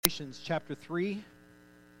Galatians chapter 3.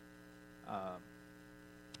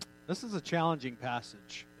 This is a challenging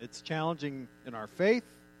passage. It's challenging in our faith,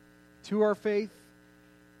 to our faith,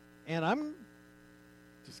 and I'm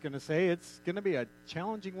just going to say it's going to be a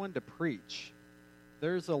challenging one to preach.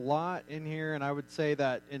 There's a lot in here, and I would say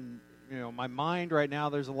that in my mind right now,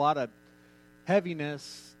 there's a lot of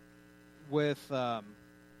heaviness with, I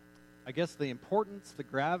guess, the importance, the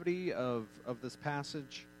gravity of this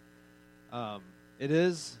passage. It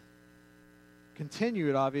is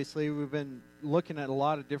continued, obviously. We've been looking at a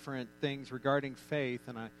lot of different things regarding faith,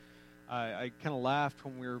 and I kind of laughed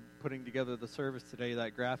when we were putting together the service today,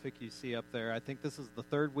 that graphic you see up there. I think this is the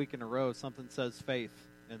third week in a row something says faith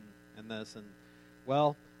in this, and,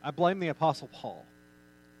 well, I blame the Apostle Paul,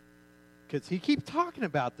 because he keeps talking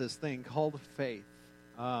about this thing called faith.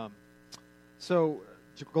 So,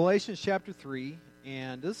 Galatians chapter 3,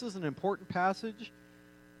 and this is an important passage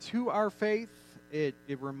to our faith. It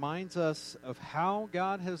reminds us of how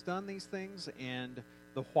God has done these things and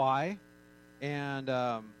the why, and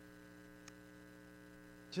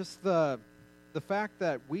just the fact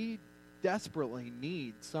that we desperately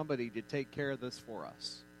need somebody to take care of this for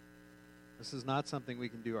us. This is not something we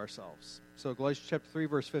can do ourselves. So Galatians chapter 3,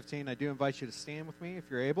 verse 15, I do invite you to stand with me if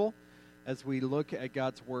you're able as we look at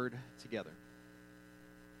God's word together.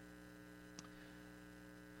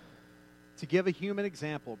 To give a human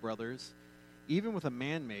example, brothers, even with a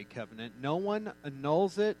man-made covenant, no one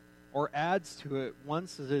annuls it or adds to it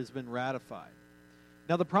once it has been ratified.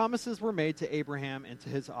 Now the promises were made to Abraham and to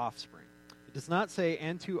his offspring. It does not say,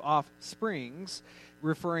 and to offsprings,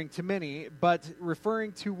 referring to many, but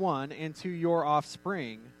referring to one, and to your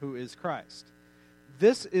offspring, who is Christ.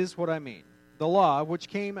 This is what I mean. The law, which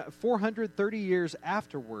came 430 years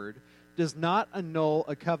afterward, does not annul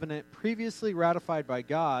a covenant previously ratified by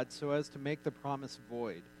God so as to make the promise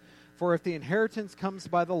void. For if the inheritance comes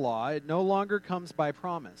by the law, it no longer comes by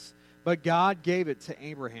promise, but God gave it to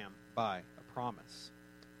Abraham by a promise.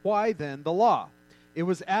 Why then the law? It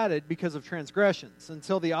was added because of transgressions,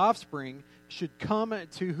 until the offspring should come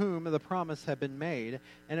to whom the promise had been made,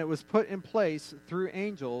 and it was put in place through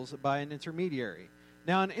angels by an intermediary.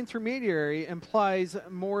 Now an intermediary implies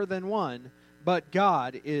more than one, but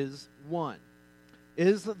God is one.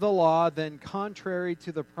 Is the law then contrary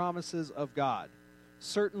to the promises of God?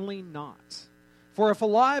 Certainly not. For if a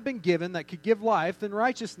law had been given that could give life, then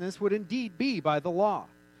righteousness would indeed be by the law.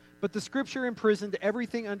 But the Scripture imprisoned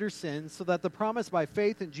everything under sin, so that the promise by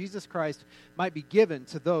faith in Jesus Christ might be given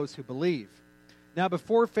to those who believe. Now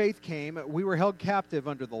before faith came, we were held captive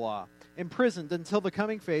under the law, imprisoned until the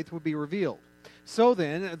coming faith would be revealed. So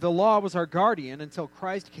then, the law was our guardian until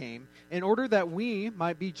Christ came, in order that we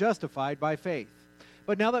might be justified by faith.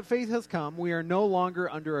 But now that faith has come, we are no longer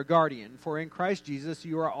under a guardian, for in Christ Jesus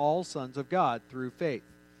you are all sons of God through faith.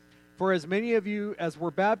 For as many of you as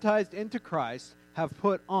were baptized into Christ have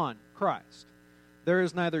put on Christ. There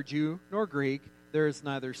is neither Jew nor Greek, there is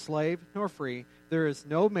neither slave nor free, there is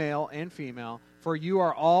no male and female, for you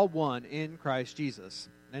are all one in Christ Jesus.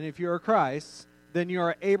 And if you are Christ's, then you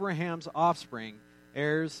are Abraham's offspring,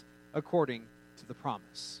 heirs according to the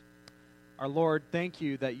promise. Our Lord, thank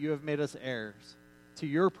you that you have made us heirs to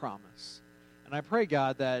your promise. And I pray,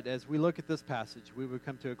 God, that as we look at this passage, we would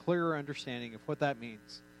come to a clearer understanding of what that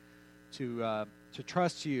means to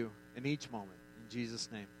trust you in each moment. In Jesus'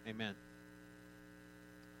 name, amen.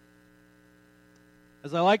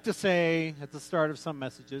 As I like to say at the start of some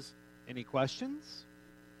messages, any questions?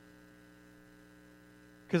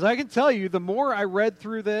 Because I can tell you, the more I read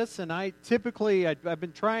through this, and I've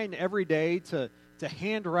been trying every day to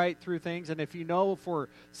handwrite through things, and if you know, for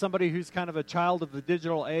somebody who's kind of a child of the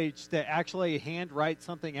digital age, to actually handwrite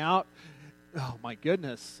something out, oh my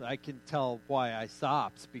goodness, I can tell why I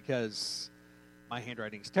stopped, because my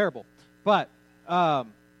handwriting's terrible. But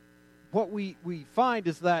what we find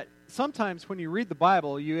is that sometimes when you read the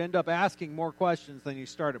Bible, you end up asking more questions than you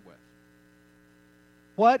started with.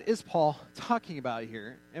 What is Paul talking about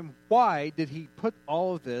here, and why did he put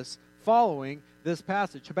all of this following this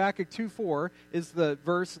passage? Habakkuk 2:4 is the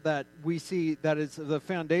verse that we see that is the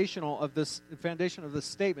foundation of this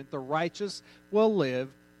statement. The righteous will live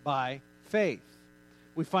by faith.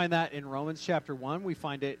 We find that in Romans chapter 1. We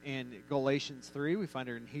find it in Galatians 3. We find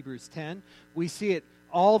it in Hebrews 10. We see it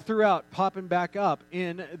all throughout, popping back up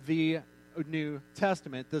in the New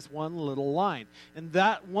Testament, this one little line. And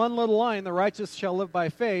that one little line, the righteous shall live by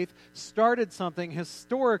faith, started something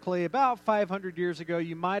historically about 500 years ago.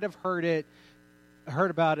 You might have heard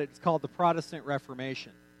about it. It's called the Protestant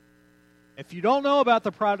Reformation. If you don't know about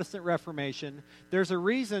the Protestant Reformation, there's a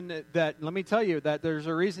reason let me tell you, that there's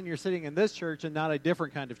a reason you're sitting in this church and not a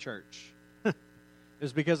different kind of church.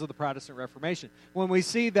 is because of the Protestant Reformation. When we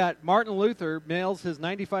see that Martin Luther mails his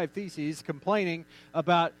 95 Theses complaining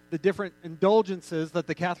about the different indulgences that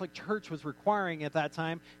the Catholic Church was requiring at that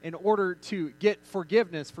time in order to get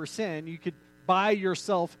forgiveness for sin, you could buy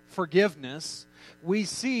yourself forgiveness. We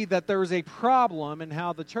see that there was a problem in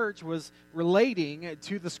how the church was relating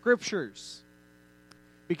to the Scriptures,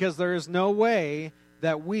 because there is no way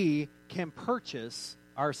that we can purchase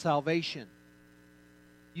our salvation.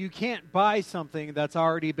 You can't buy something that's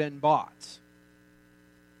already been bought.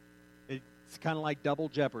 It's kind of like double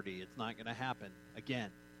jeopardy. It's not going to happen again.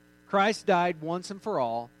 Christ died once and for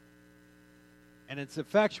all, and it's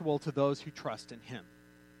effectual to those who trust in Him.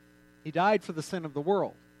 He died for the sin of the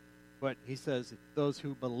world, but He says those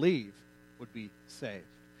who believe would be saved.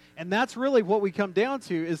 And that's really what we come down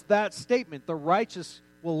to, is that statement: the righteous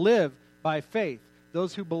will live by faith.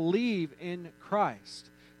 Those who believe in Christ.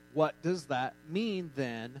 What does that mean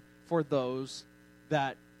then for those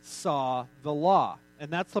that saw the law?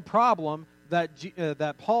 And that's the problem that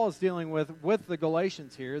that Paul is dealing with the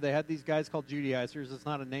Galatians here. They had these guys called Judaizers. It's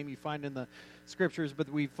not a name you find in the Scriptures, but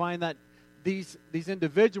we find that these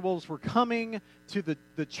individuals were coming to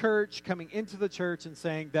the church, coming into the church and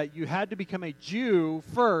saying that you had to become a Jew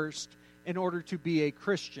first in order to be a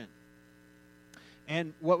Christian.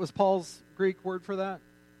 And what was Paul's Greek word for that?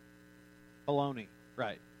 Baloney.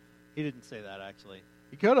 Right. He didn't say that, actually.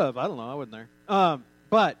 He could have. I don't know. I wasn't there.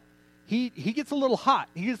 But he gets a little hot.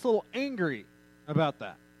 He gets a little angry about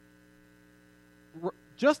that.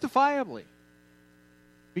 Justifiably.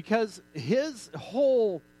 Because his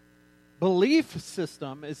whole belief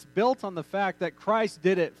system is built on the fact that Christ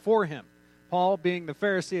did it for him. Paul, being the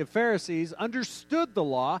Pharisee of Pharisees, understood the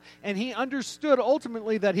law, and he understood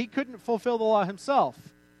ultimately that he couldn't fulfill the law himself.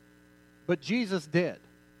 But Jesus did.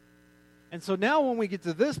 And so now when we get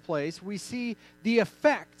to this place, we see the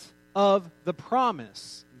effect of the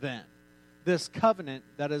promise then, this covenant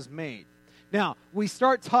that is made. Now, we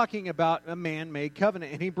start talking about a man-made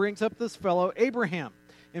covenant, and he brings up this fellow Abraham.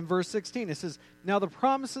 In verse 16, it says, "Now the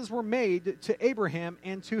promises were made to Abraham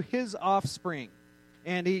and to his offspring."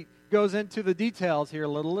 And he goes into the details here a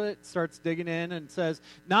little bit, starts digging in and says,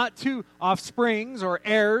 not to offsprings or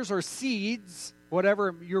heirs or seeds,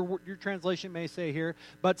 whatever your translation may say here,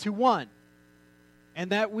 but to one.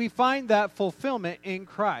 And that we find that fulfillment in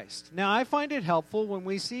Christ. Now, I find it helpful when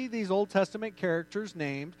we see these Old Testament characters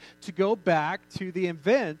named to go back to the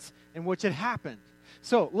events in which it happened.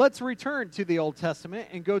 So, let's return to the Old Testament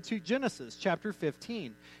and go to Genesis chapter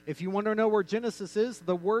 15. If you want to know where Genesis is,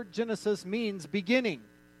 the word Genesis means beginning.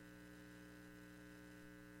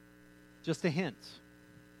 Just a hint.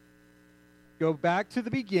 Go back to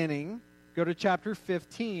the beginning, go to chapter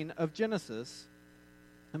 15 of Genesis,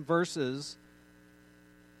 and verses...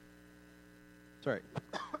 Sorry.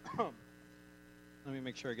 Let me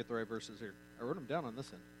make sure I get the right verses here. I wrote them down on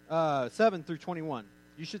this end. 7 through 21.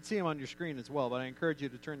 You should see them on your screen as well, but I encourage you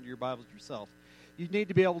to turn to your Bibles yourself. You need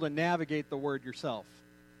to be able to navigate the Word yourself.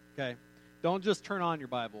 Okay? Don't just turn on your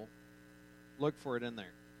Bible. Look for it in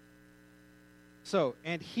there. So,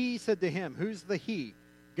 and he said to him, who's the he?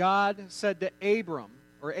 God said to Abraham,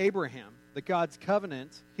 the God's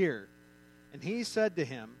covenant here. And he said to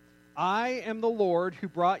him, I am the Lord who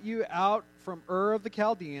brought you out from Ur of the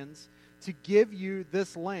Chaldeans to give you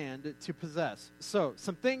this land to possess. So,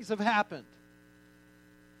 some things have happened.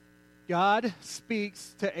 God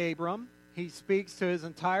speaks to Abram. He speaks to his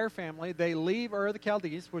entire family. They leave Ur of the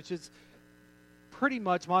Chaldees, which is pretty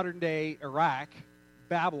much modern-day Iraq,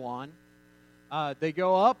 Babylon. They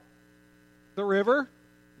go up the river,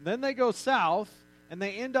 then they go south, and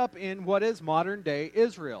they end up in what is modern-day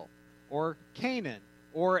Israel, or Canaan,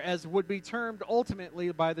 or as would be termed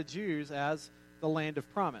ultimately by the Jews as the land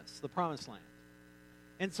of promise, the promised land.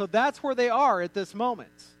 And so that's where they are at this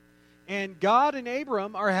moment. And God and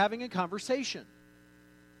Abram are having a conversation.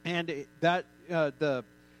 And that's the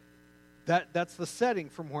setting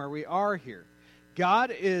from where we are here.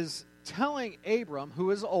 God is telling Abram,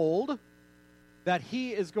 who is old, that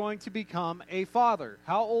he is going to become a father.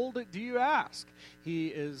 How old do you ask? He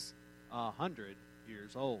is 100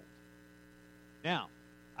 years old. Now,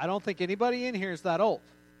 I don't think anybody in here is that old.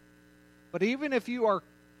 But even if you are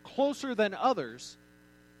closer than others,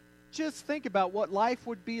 just think about what life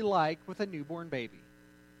would be like with a newborn baby.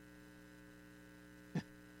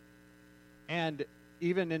 And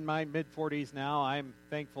even in my mid-40s now, I'm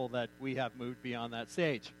thankful that we have moved beyond that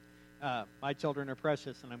stage. My children are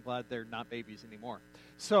precious, and I'm glad they're not babies anymore.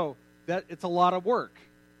 So that it's a lot of work,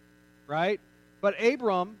 right? But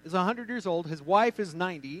Abram is 100 years old. His wife is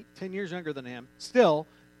 90, 10 years younger than him, still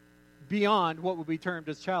beyond what would be termed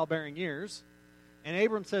as childbearing years. And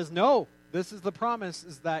Abram says, no, This is the promise,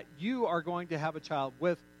 is that you are going to have a child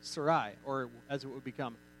with Sarai, or as it would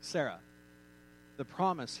become, Sarah. The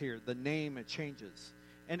promise here, the name, it changes.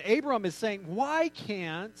 And Abram is saying, why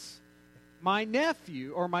can't my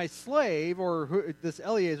nephew or my slave or this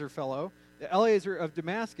Eliezer fellow, the Eliezer of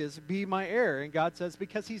Damascus, be my heir? And God says,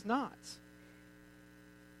 because he's not.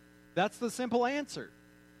 That's the simple answer.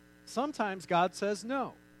 Sometimes God says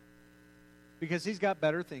no, because he's got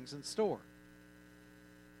better things in store.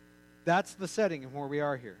 That's the setting of where we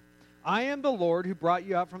are here. I am the Lord who brought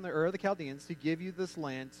you out from the Ur of the Chaldeans to give you this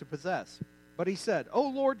land to possess. But he said, O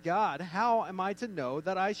Lord God, how am I to know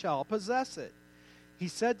that I shall possess it? He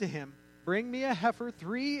said to him, bring me a heifer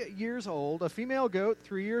 3 years old, a female goat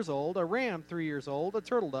 3 years old, a ram 3 years old, a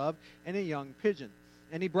turtle dove, and a young pigeon.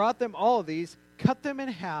 And he brought them all of these, cut them in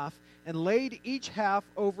half, and laid each half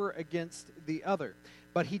over against the other.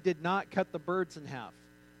 But he did not cut the birds in half.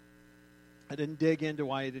 I didn't dig into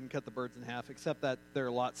why he didn't cut the birds in half, except that they're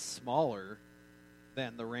a lot smaller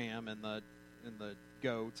than the ram and the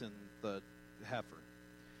goat and the heifer.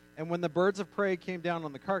 And when the birds of prey came down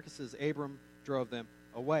on the carcasses, Abram drove them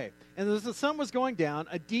away. And as the sun was going down,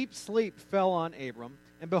 a deep sleep fell on Abram,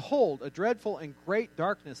 and behold, a dreadful and great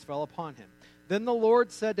darkness fell upon him. Then the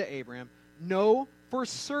Lord said to Abram, know for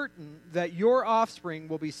certain that your offspring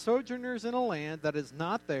will be sojourners in a land that is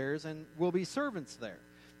not theirs, and will be servants there.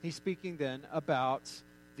 He's speaking then about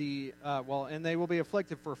and they will be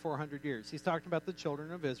afflicted for 400 years. He's talking about the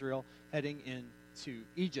children of Israel heading into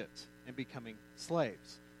Egypt and becoming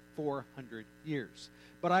slaves. 400 years.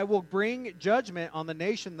 But I will bring judgment on the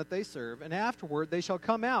nation that they serve, and afterward they shall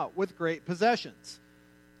come out with great possessions.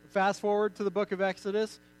 Fast forward to the book of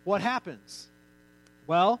Exodus. What happens?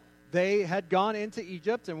 Well, they had gone into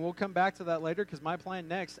Egypt, and we'll come back to that later, because my plan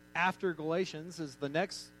next, after Galatians, is the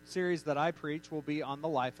next series that I preach will be on the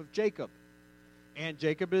life of Jacob. And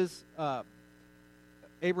Jacob is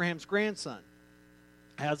Abraham's grandson.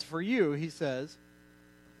 As for you, he says,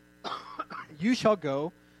 you shall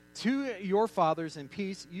go to your fathers in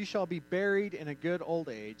peace. You shall be buried in a good old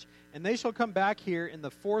age, and they shall come back here in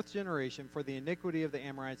the 4th generation, for the iniquity of the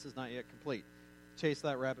Amorites is not yet complete. Chase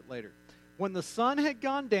that rabbit later. When the sun had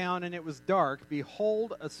gone down and it was dark,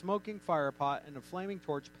 behold, a smoking firepot and a flaming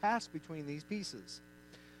torch passed between these pieces.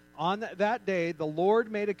 On that day, the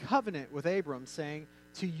Lord made a covenant with Abram, saying,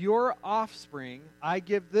 to your offspring I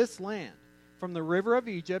give this land, from the river of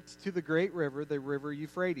Egypt to the great river, the river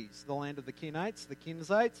Euphrates, the land of the Kenites, the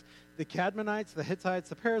Kenizzites, the Cadmonites, the Hittites,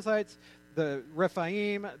 the Perizzites, the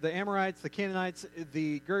Rephaim, the Amorites, the Canaanites,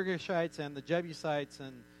 the Girgashites, and the Jebusites,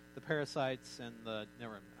 and the Perizzites, and the...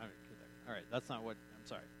 All right, that's not what... I'm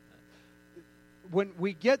sorry. When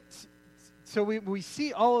we get... So we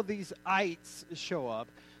see all of these ites show up.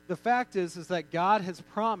 The fact is that God has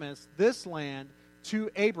promised this land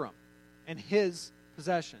to Abram and his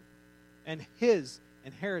possession and his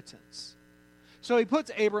inheritance. So he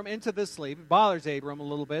puts Abram into this sleep. It bothers Abram a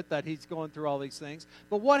little bit that he's going through all these things.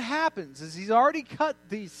 But what happens is he's already cut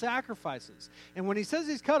these sacrifices. And when he says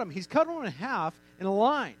he's cut them in half in a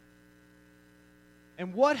line.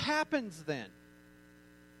 And what happens then?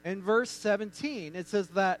 In verse 17, it says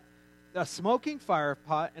that a smoking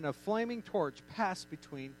firepot and a flaming torch passed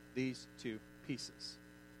between these two pieces.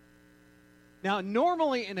 Now,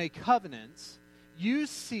 normally in a covenant, you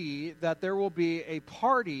see that there will be a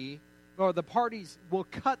party, or the parties will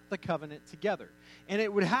cut the covenant together. And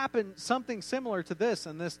it would happen something similar to this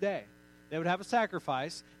in this day. They would have a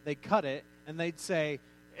sacrifice, they'd cut it, and they'd say,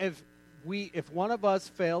 if one of us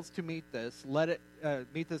fails to meet this,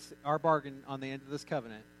 meet this, our bargain on the end of this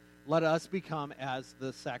covenant, let us become as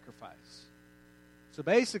the sacrifice. So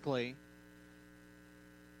basically,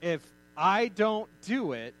 if I don't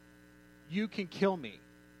do it, you can kill me.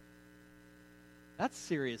 That's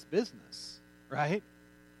serious business, right?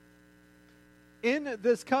 In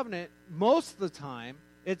this covenant, most of the time,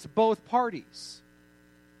 it's both parties.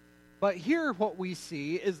 But here what we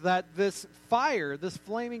see is that this fire, this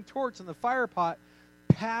flaming torch and the fire pot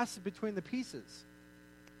pass between the pieces.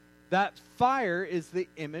 That fire is the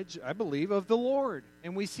image, I believe, of the Lord.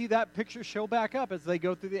 And we see that picture show back up as they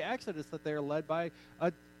go through the Exodus, that they are led by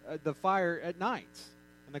the fire at night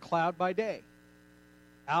and the cloud by day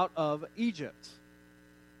out of Egypt.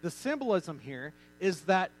 The symbolism here is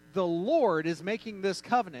that the Lord is making this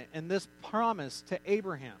covenant and this promise to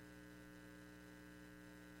Abraham.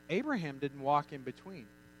 Abraham didn't walk in between.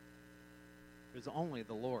 It was only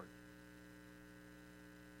the Lord.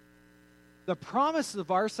 The promise of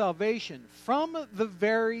our salvation from the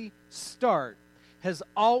very start has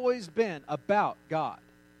always been about God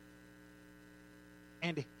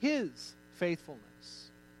and His faithfulness.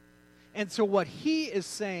 And so what he is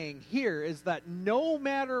saying here is that no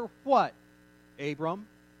matter what, Abram,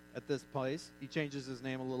 at this place, he changes his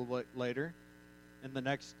name a little bit later in the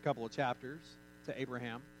next couple of chapters to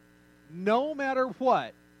Abraham, no matter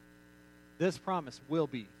what, this promise will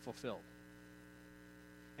be fulfilled.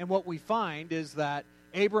 And what we find is that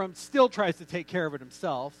Abram still tries to take care of it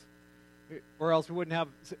himself, or else we wouldn't have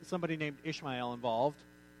somebody named Ishmael involved.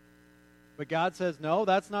 But God says, no,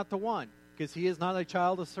 that's not the one, because he is not a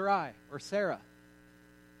child of Sarai or Sarah.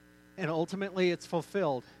 And ultimately it's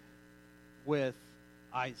fulfilled with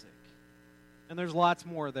Isaac. And there's lots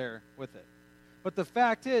more there with it. But the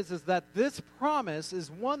fact is that this promise is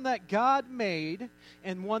one that God made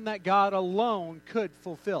and one that God alone could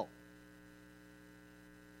fulfill.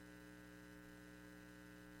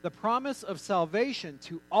 The promise of salvation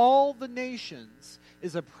to all the nations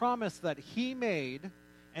is a promise that he made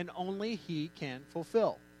and only he can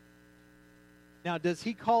fulfill. Now, does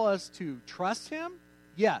he call us to trust him?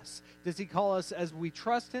 Yes. Does he call us, as we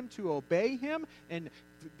trust him, to obey him and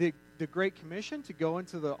the Great Commission to go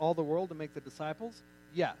into all the world and make the disciples?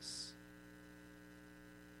 Yes.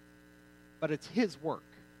 But it's his work.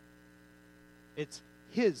 It's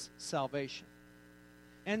his salvation.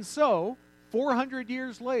 And so, 400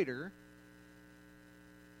 years later,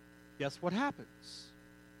 guess what happens?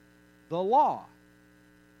 The law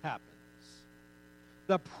happens.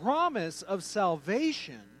 The promise of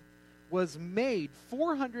salvation was made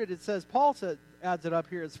 400, it says, Paul adds it up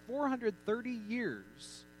here, it's 430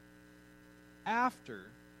 years after,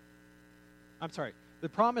 the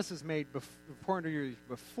promise is made 400 years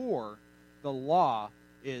before the law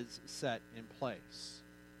is set in place.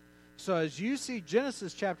 So as you see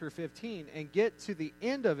Genesis chapter 15 and get to the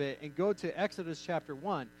end of it and go to Exodus chapter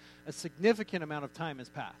 1, a significant amount of time has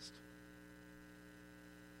passed.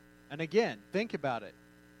 And again, think about it.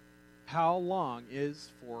 How long is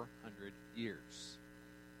 400 years?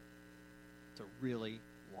 It's a really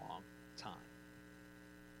long time.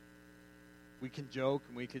 We can joke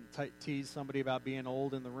and we can tease somebody about being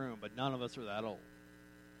old in the room, but none of us are that old.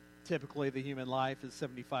 Typically, the human life is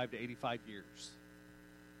 75 to 85 years.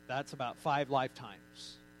 That's about 5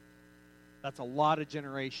 lifetimes. That's a lot of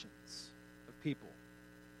generations of people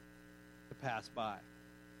to pass by.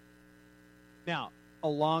 Now,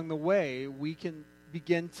 along the way, we can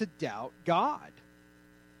begin to doubt God.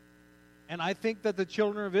 And I think that the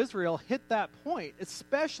children of Israel hit that point,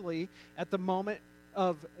 especially at the moment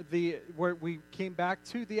of where we came back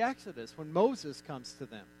to the Exodus, when Moses comes to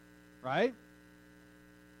them, right?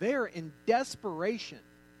 They are in desperation.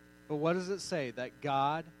 But what does it say? That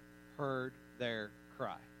God heard their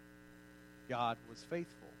cry. God was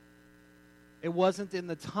faithful. It wasn't in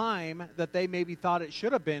the time that they maybe thought it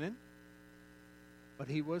should have been in, but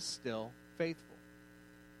he was still faithful.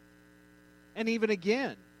 And even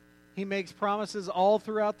again, he makes promises all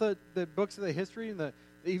throughout the books of the history and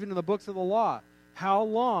even in the books of the law. How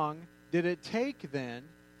long did it take then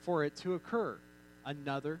for it to occur?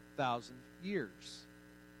 Another 1,000 years.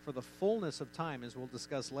 For the fullness of time, as we'll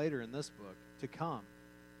discuss later in this book, to come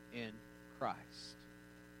in Christ.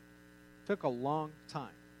 Took a long time.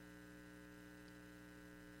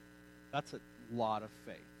 That's a lot of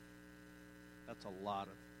faith. That's a lot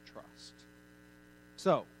of trust.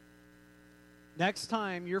 So, next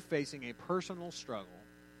time you're facing a personal struggle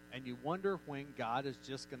and you wonder when God is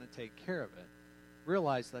just going to take care of it,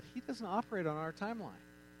 realize that he doesn't operate on our timeline.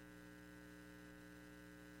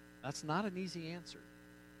 That's not an easy answer.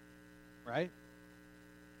 Right?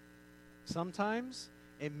 Sometimes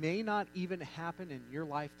it may not even happen in your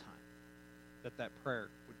lifetime that prayer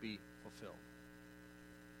would be fulfilled.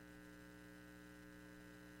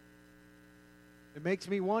 It makes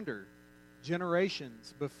me wonder,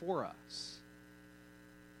 generations before us,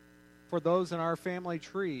 for those in our family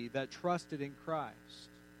tree that trusted in Christ,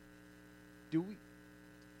 do we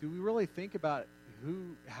really think about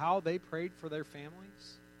how they prayed for their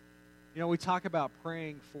families? You know, we talk about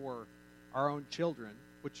praying for our own children,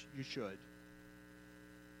 which you should.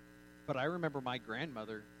 But I remember my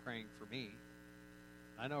grandmother praying for me.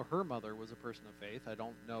 I know her mother was a person of faith. I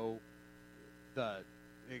don't know the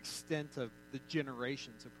extent of the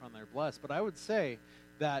generations upon their blessed. But I would say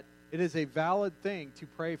that it is a valid thing to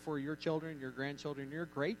pray for your children, your grandchildren, your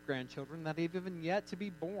great-grandchildren that have even yet to be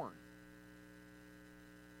born.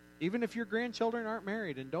 Even if your grandchildren aren't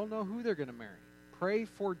married and don't know who they're going to marry, pray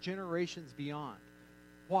for generations beyond.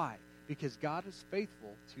 Why? Because God is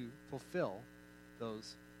faithful to fulfill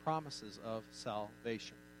those promises of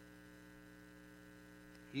salvation.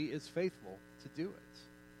 He is faithful to do it.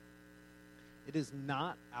 It is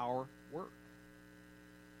not our work.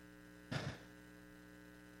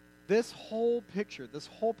 this whole picture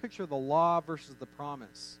of the law versus the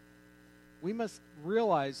promise, we must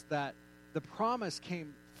realize that the promise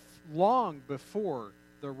came long before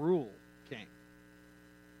the rule came.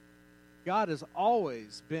 God has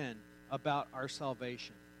always been about our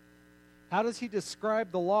salvation. How does he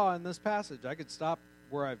describe the law in this passage? I could stop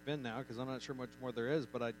where I've been now because I'm not sure much more there is,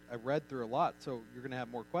 but I read through a lot, so you're going to have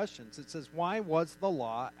more questions. It says, why was the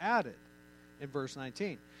law added? In verse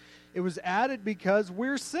 19. It was added because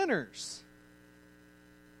we're sinners,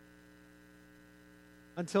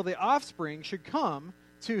 until the offspring should come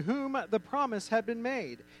to whom the promise had been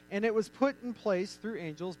made, and it was put in place through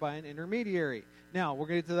angels by an intermediary. Now, we're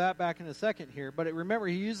going to get to that back in a second here, but remember,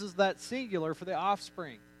 he uses that singular for the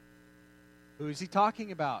offspring. Who is he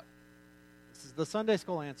talking about? This is the Sunday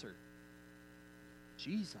school answer.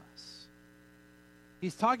 Jesus.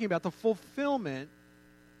 He's talking about the fulfillment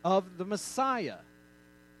of the Messiah.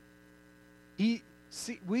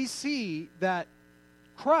 We see that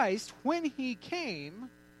Christ, when he came,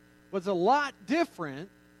 was a lot different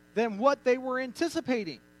than what they were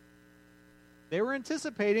anticipating. They were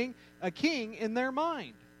anticipating a king in their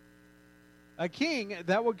mind. A king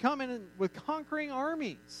that would come in with conquering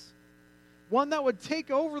armies. One that would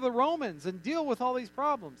take over the Romans and deal with all these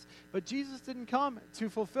problems. But Jesus didn't come to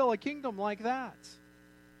fulfill a kingdom like that.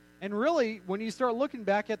 And really, when you start looking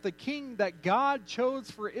back at the king that God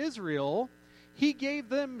chose for Israel, he gave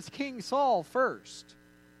them King Saul first.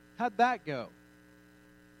 How'd that go?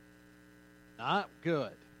 Not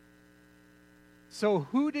good. So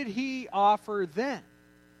who did he offer then?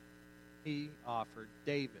 He offered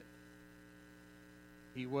David.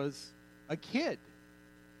 He was a kid,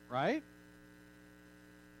 right?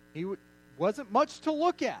 He wasn't much to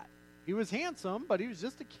look at. He was handsome, but he was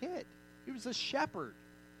just a kid. He was a shepherd.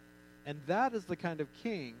 And that is the kind of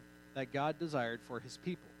king that God desired for his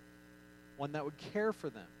people. One that would care for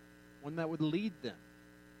them. One that would lead them.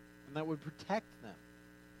 One that would protect them.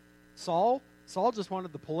 Saul just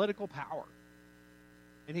wanted the political power.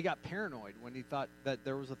 And he got paranoid when he thought that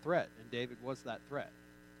there was a threat, and David was that threat.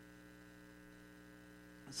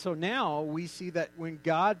 So now we see that when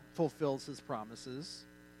God fulfills his promises,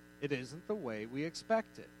 it isn't the way we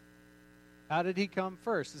expect it. How did he come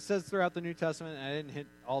first? It says throughout the New Testament, and I didn't hit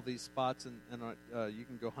all these spots, and you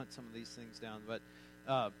can go hunt some of these things down,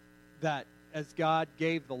 but that as God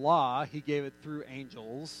gave the law, he gave it through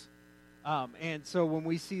angels. And so when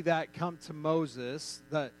we see that come to Moses,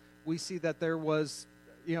 that we see that there was,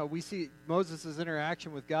 we see Moses'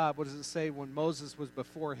 interaction with God. What does it say when Moses was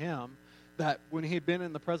before him? That when he had been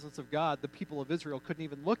in the presence of God, the people of Israel couldn't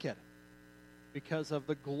even look at him because of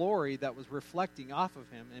the glory that was reflecting off of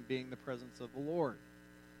him and being the presence of the Lord.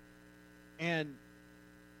 And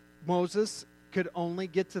Moses could only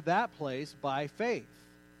get to that place by faith,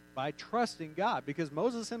 by trusting God, because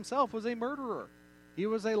Moses himself was a murderer. He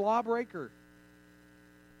was a lawbreaker.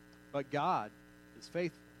 But God is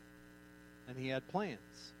faithful, and he had plans.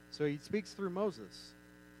 So he speaks through Moses.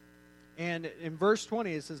 And in verse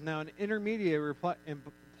 20, it says, now an intermediary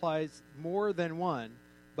implies more than one,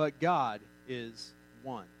 but God is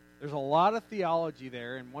one. There's a lot of theology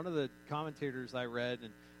there, and one of the commentators I read,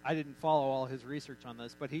 and I didn't follow all his research on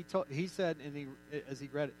this, but he said, as he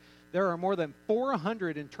read it, there are more than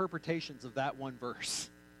 400 interpretations of that one verse.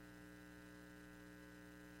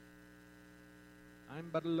 I'm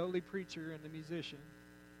but a lowly preacher and a musician.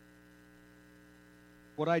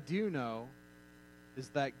 What I do know is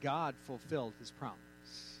that God fulfilled his promise.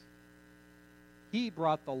 He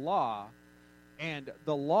brought the law, and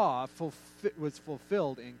the law was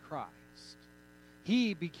fulfilled in Christ.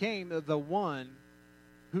 He became the one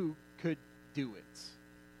who could do it.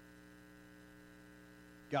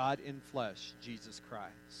 God in flesh, Jesus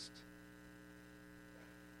Christ.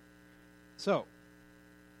 So,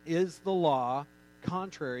 is the law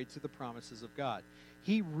contrary to the promises of God?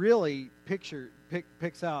 He really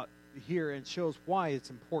picks out here and shows why it's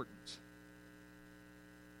important.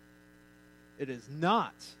 It is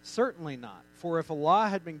not, certainly not. For if a law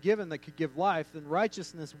had been given that could give life, then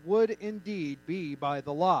righteousness would indeed be by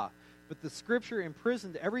the law. But the Scripture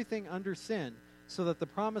imprisoned everything under sin, so that the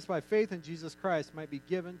promise by faith in Jesus Christ might be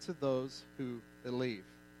given to those who believe.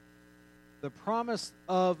 The promise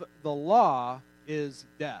of the law is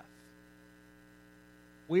death.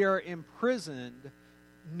 We are imprisoned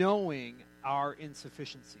knowing our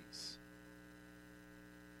insufficiencies.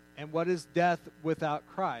 And what is death without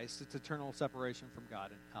Christ? It's eternal separation from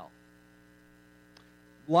God and hell.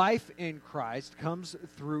 Life in Christ comes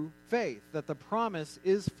through faith, that the promise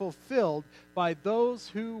is fulfilled by those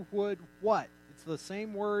who would what? It's the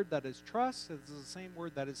same word that is trust, it's the same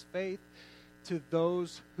word that is faith, to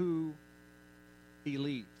those who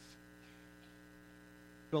believe.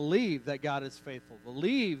 Believe that God is faithful.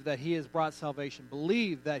 Believe that he has brought salvation.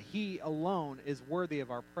 Believe that he alone is worthy of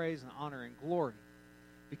our praise and honor and glory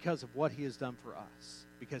because of what he has done for us.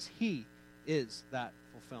 Because he is that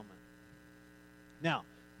fulfillment. Now,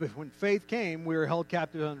 but when faith came, we were held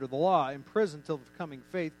captive under the law, imprisoned till the coming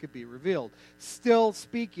faith could be revealed. Still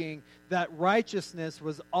speaking, that righteousness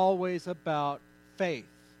was always about faith.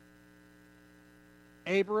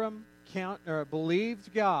 Abram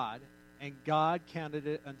believed God, and God counted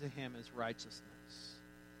it unto him as righteousness.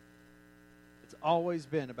 It's always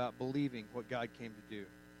been about believing what God came to do.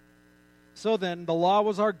 So then, the law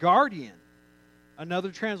was our guardian. Another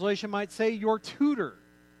translation might say your tutor.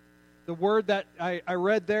 The word that I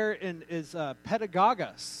read there is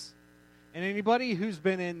pedagogos. And anybody who's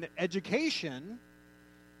been in education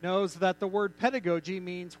knows that the word pedagogy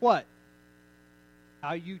means what?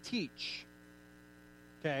 How you teach.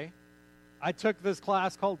 Okay? I took this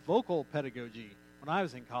class called vocal pedagogy when I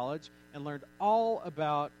was in college and learned all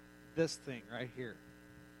about this thing right here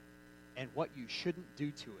and what you shouldn't do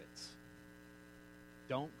to it.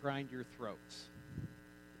 Don't grind your throats.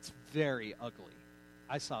 It's very ugly.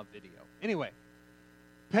 I saw a video. Anyway,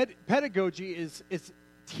 pedagogy is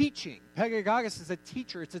teaching. Pedagogos is a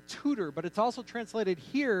teacher. It's a tutor, but it's also translated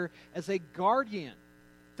here as a guardian.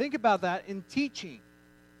 Think about that in teaching.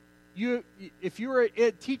 If you're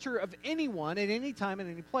a teacher of anyone at any time,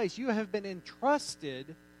 in any place, you have been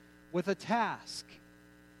entrusted with a task.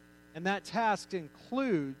 And that task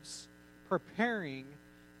includes preparing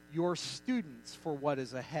your students for what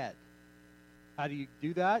is ahead. How do you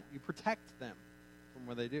do that? You protect them from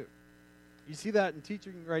what they do. You see that in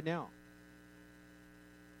teaching right now.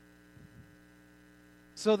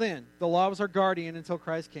 So then, the law was our guardian until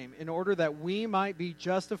Christ came, in order that we might be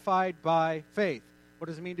justified by faith. What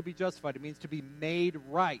does it mean to be justified? It means to be made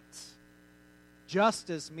right.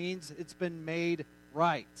 Justice means it's been made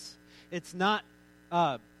right. It's not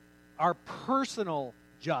our personal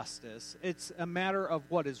justice. It's a matter of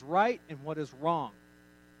what is right and what is wrong.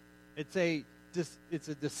 It's a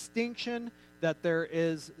distinction that there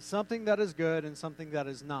is something that is good and something that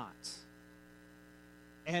is not.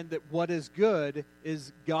 And that what is good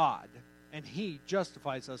is God, and he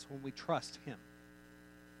justifies us when we trust him.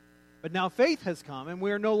 But now faith has come, and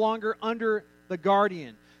we are no longer under the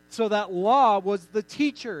guardian. So that law was the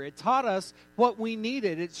teacher. It taught us what we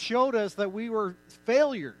needed. It showed us that we were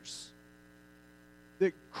failures.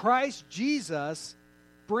 That Christ Jesus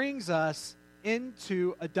brings us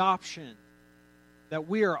into adoption. That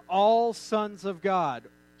we are all sons of God,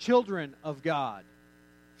 children of God,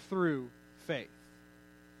 through faith.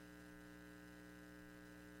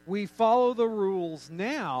 We follow the rules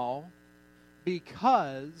now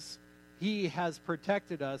because he has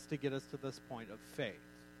protected us to get us to this point of faith.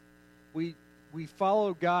 We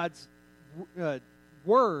follow God's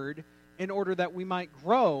word in order that we might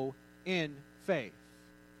grow in faith.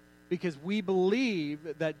 Because we believe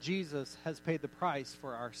that Jesus has paid the price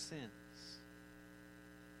for our sins.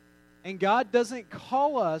 And God doesn't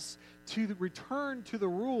call us to return to the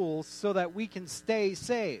rules so that we can stay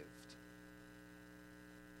saved.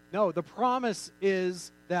 No, the promise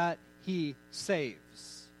is that he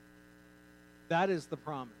saves. That is the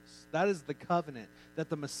promise. That is the covenant that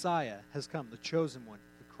the Messiah has come, the chosen one,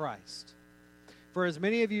 the Christ. For as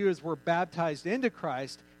many of you as were baptized into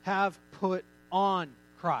Christ have put on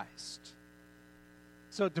Christ.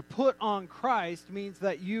 So to put on Christ means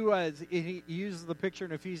that you, as he uses the picture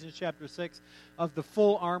in Ephesians chapter 6 of the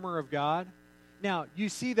full armor of God. Now, you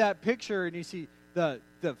see that picture and you see the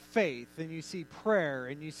faith, and you see prayer,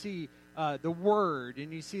 and you see the word,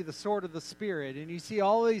 and you see the sword of the Spirit, and you see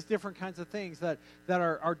all these different kinds of things that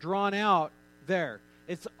are drawn out there.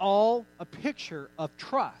 It's all a picture of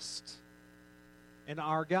trust in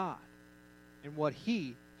our God and what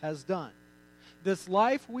he has done. This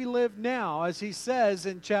life we live now, as he says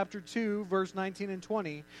in chapter 2, verse 19 and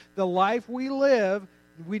 20, the life we live,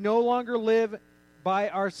 we no longer live by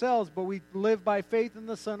ourselves, but we live by faith in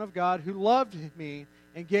the Son of God who loved me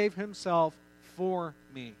and gave himself for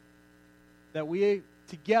me. That we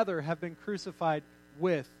together have been crucified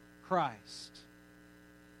with Christ.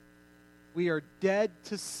 We are dead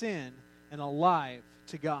to sin and alive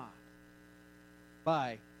to God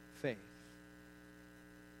by faith.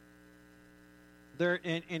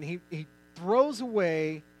 And he throws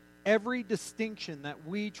away every distinction that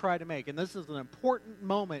we try to make. And this is an important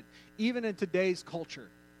moment, even in today's culture.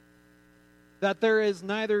 That there is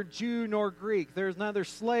neither Jew nor Greek. There is neither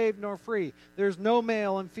slave nor free. There's no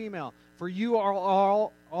male and female. For you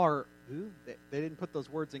are they didn't put those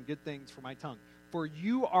words in good things for my tongue. For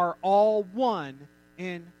you are all one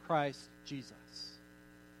in Christ Jesus.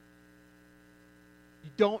 You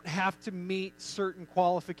don't have to meet certain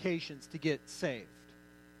qualifications to get saved.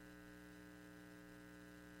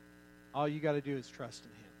 All you got to do is trust in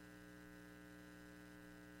Him.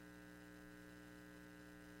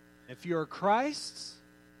 If you're Christ's,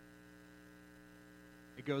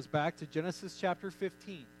 it goes back to Genesis chapter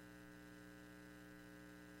 15.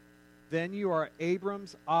 Then you are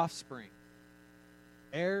Abram's offspring,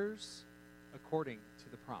 heirs according to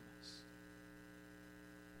the promise.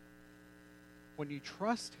 When you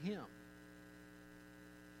trust Him,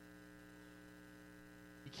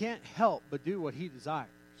 you can't help but do what He desires.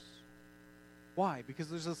 Why? Because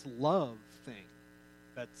there's this love thing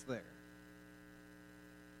that's there.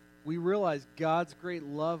 We realize God's great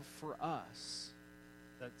love for us.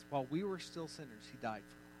 That's while we were still sinners, He died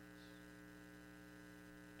for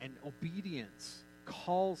us. And obedience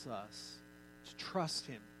calls us to trust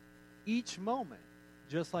Him each moment,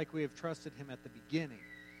 just like we have trusted Him at the beginning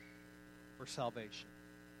for salvation.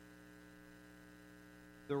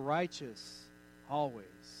 The righteous always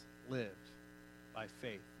lived by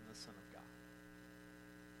faith in the Son of God.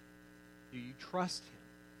 Do you trust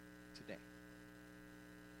Him today?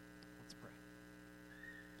 Let's pray.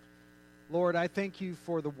 Lord, I thank You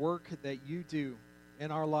for the work that You do in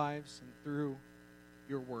our lives and through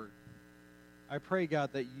Your Word. I pray,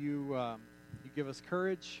 God, that You give us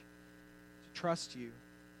courage to trust You,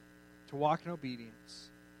 to walk in obedience,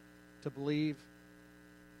 to believe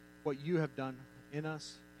what You have done in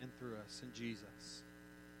us and through us in Jesus.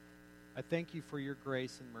 I thank You for Your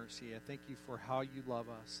grace and mercy. I thank You for how You love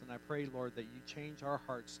us. And I pray, Lord, that You change our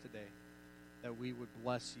hearts today, that we would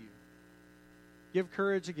bless You. Give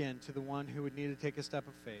courage again to the one who would need to take a step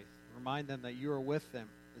of faith. Remind them that You are with them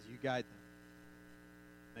as You guide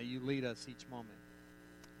them, that You lead us each moment.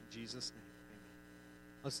 In Jesus' name, amen.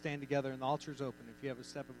 Let's stand together and the altar is open. If you have a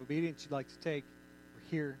step of obedience you'd like to take, we're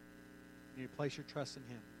here. You need to place your trust in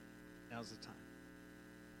Him. Now's the time.